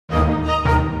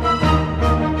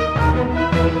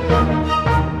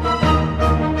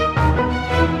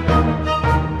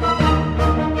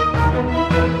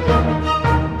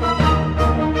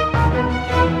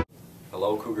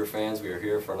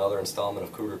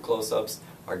Cougar Close-Ups.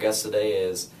 Our guest today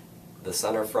is the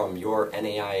center from your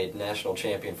NAIA National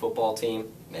Champion football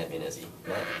team, Matt Munizzi.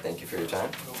 Matt, thank you for your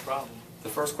time. No problem. The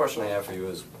first question I have for you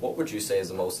is, what would you say is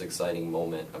the most exciting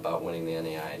moment about winning the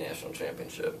NAIA National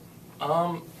Championship?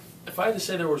 If I had to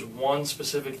say there was one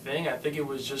specific thing, I think it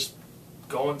was just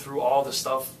going through all the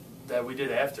stuff that we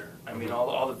did after. I mean,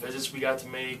 all the visits we got to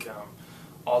make,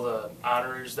 all the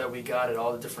honors that we got at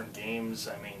all the different games.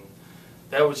 I mean,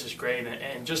 that was just great.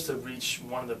 And just to reach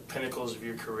one of the pinnacles of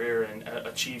your career and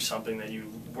achieve something that you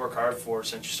work hard for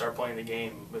since you start playing the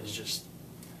game was just,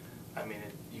 I mean,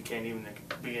 you can't even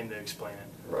begin to explain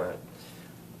it. Right.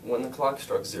 When the clock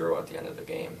struck 0 at the end of the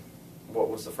game, what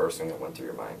was the first thing that went through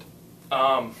your mind?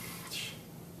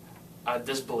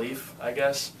 Disbelief, I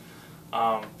guess.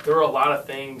 There were a lot of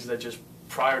things that just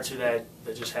prior to that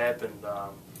just happened.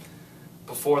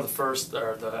 Before the first,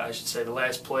 or I should say the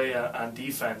last play on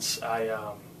defense,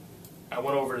 I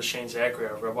went over to Shane Zachary,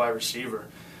 our wide receiver,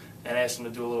 and asked him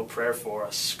to do a little prayer for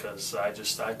us because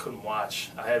I couldn't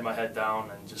watch. I had my head down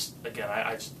and just, again,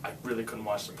 I really couldn't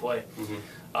watch the play.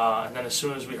 And then as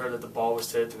soon as we heard that the ball was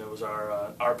tipped and it was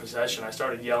our possession, I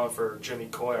started yelling for Jimmy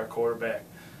Coy, our quarterback,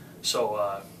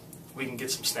 so we can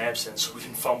get some snaps in so we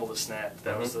can fumble the snap.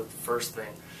 That was the first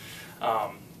thing.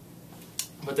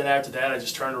 But then after that, I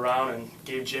just turned around and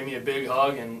gave Jimmy a big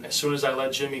hug, and as soon as I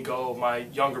let Jimmy go, my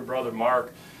younger brother,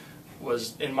 Mark,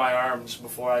 was in my arms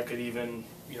before I could even,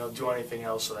 do anything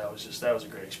else. So that was a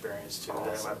great experience, too, to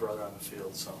have my brother on the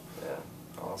field. So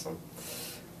yeah, awesome.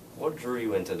 What drew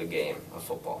you into the game of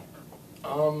football?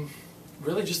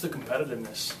 Really just the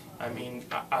competitiveness. I mean,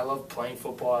 I love playing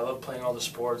football. I love playing all the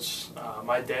sports.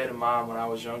 My dad and mom, when I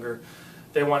was younger,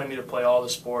 they wanted me to play all the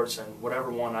sports, and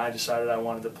whatever one I decided I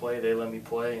wanted to play, they let me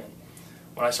play. And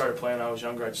when I started playing when I was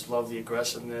younger, I just loved the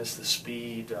aggressiveness, the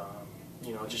speed.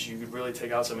 Just you could really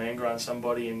take out some anger on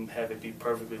somebody and have it be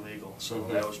perfectly legal. So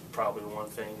that was probably the one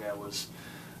thing that was,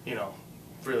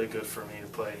 really good for me to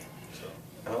play.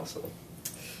 So. Awesome.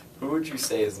 Who would you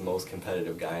say is the most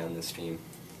competitive guy on this team?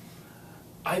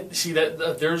 I see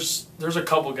that there's a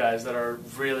couple guys that are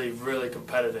really, really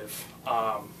competitive.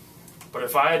 But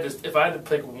if I had to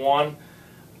pick one,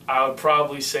 I would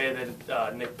probably say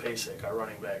that Nick Pasek, our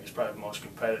running back, is probably the most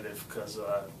competitive because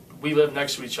we live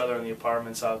next to each other in the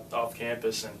apartments off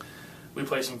campus, and we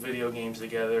play some video games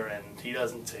together, and he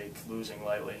doesn't take losing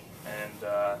lightly,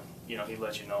 and he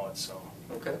lets you know it. So.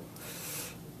 Okay.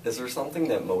 Is there something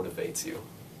that motivates you?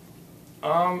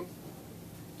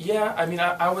 Yeah, I mean,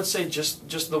 I would say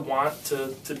just the want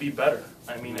to be better.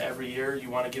 I mean, every year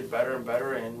you want to get better and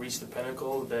better and reach the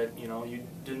pinnacle that, you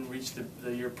didn't reach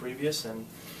the year previous. And,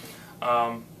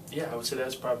 yeah, I would say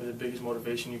that's probably the biggest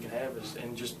motivation you can have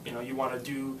and just, you want to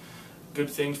do good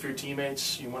things for your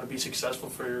teammates. You want to be successful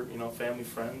for your, family,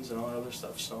 friends, and all that other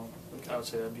stuff. So I would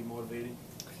say that'd be motivating.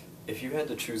 If you had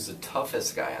to choose the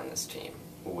toughest guy on this team,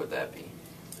 who would that be?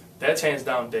 That's hands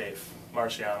down Dave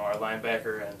Marciano, our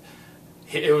linebacker, and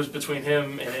it was between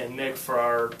him and Nick for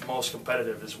our most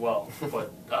competitive as well.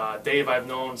 But Dave I've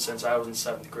known since I was in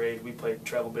 7th grade. We played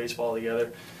travel baseball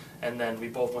together, and then we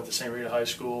both went to St. Rita High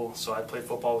School, so I played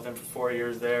football with him for 4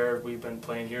 years there. We've been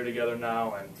playing here together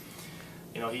now,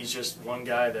 and he's just one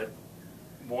guy that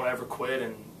won't ever quit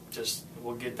and just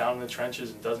will get down in the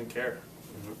trenches and doesn't care.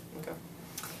 Okay.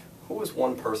 Who is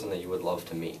one person that you would love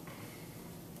to meet?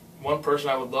 One person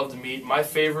I would love to meet, my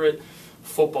favorite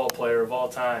football player of all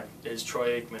time is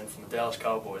Troy Aikman from the Dallas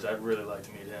Cowboys. I'd really like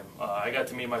to meet him. I got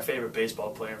to meet my favorite baseball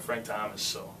player, Frank Thomas,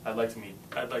 so I'd like to meet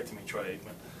Troy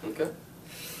Aikman. Okay.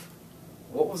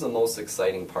 What was the most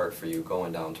exciting part for you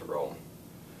going down to Rome?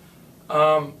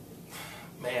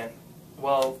 Man,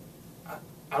 well,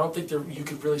 I don't think you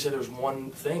could really say there was one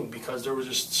thing because there were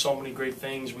just so many great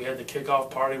things. We had the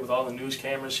kickoff party with all the news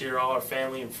cameras here, all our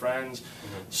family and friends,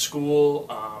 school.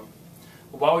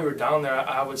 While we were down there,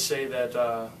 I would say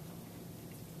that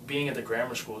being at the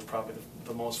grammar school was probably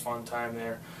the most fun time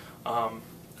there.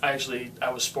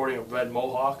 I was sporting a red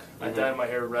mohawk. I dyed my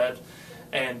hair red,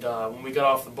 and when we got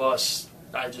off the bus,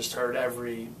 I just heard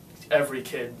every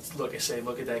kid say,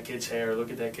 "Look at that kid's hair! Look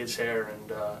at that kid's hair!"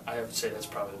 And I have to say that's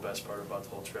probably the best part about the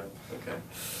whole trip. Okay.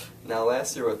 Now,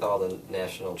 last year with all the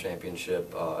national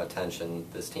championship attention,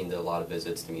 this team did a lot of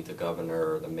visits to meet the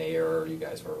governor, the mayor. You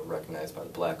guys were recognized by the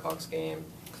Blackhawks game.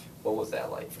 What was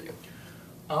that like for you?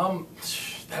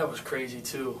 That was crazy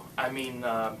too. I mean,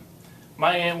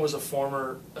 my aunt was a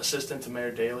former assistant to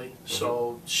Mayor Daley,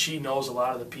 so she knows a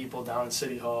lot of the people down in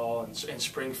City Hall and in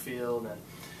Springfield, and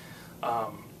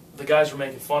the guys were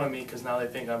making fun of me because now they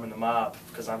think I'm in the mob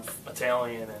because I'm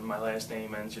Italian and my last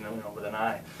name ends, with an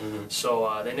I.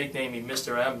 So they nicknamed me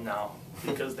Mr. M now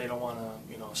because they don't want to,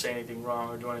 say anything wrong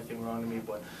or do anything wrong to me.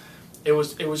 But it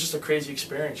was just a crazy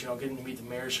experience, getting to meet the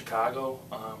mayor of Chicago,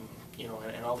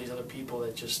 and all these other people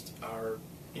that just are,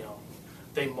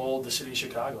 they mold the city of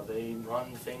Chicago. They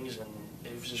run things, and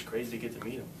it was just crazy to get to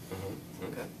meet them. Mm-hmm.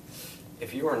 Okay.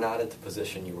 If you were not at the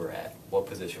position you were at, what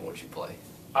position would you play?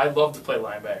 I'd love to play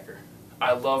linebacker.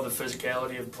 I love the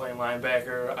physicality of playing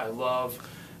linebacker. I love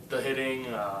the hitting,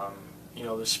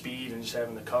 the speed, and just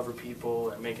having to cover people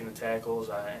and making the tackles.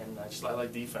 I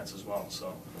like defense as well.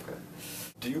 So. Okay.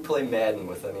 Do you play Madden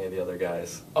with any of the other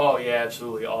guys? Oh yeah,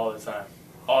 absolutely, all the time,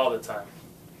 all the time.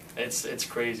 It's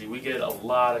crazy. We get a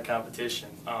lot of competition.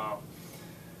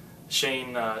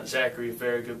 Shane Zachary,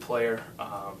 very good player.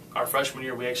 Our freshman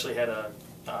year, we actually had a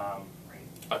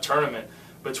tournament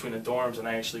between the dorms, and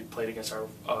I actually played against our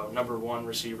 #1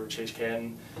 receiver, Chase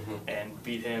Cadden, and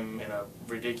beat him in a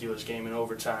ridiculous game in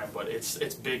overtime. But it's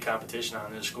big competition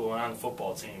on this school, and on the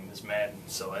football team is Madden,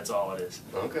 so that's all it is.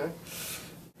 Okay.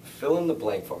 Fill in the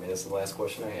blank for me. This is the last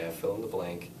question I have. Fill in the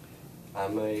blank.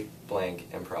 I'm a blank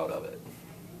and proud of it.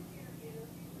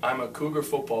 I'm a Cougar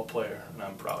football player, and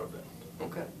I'm proud of it.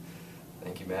 Okay.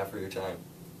 Thank you, Matt, for your time.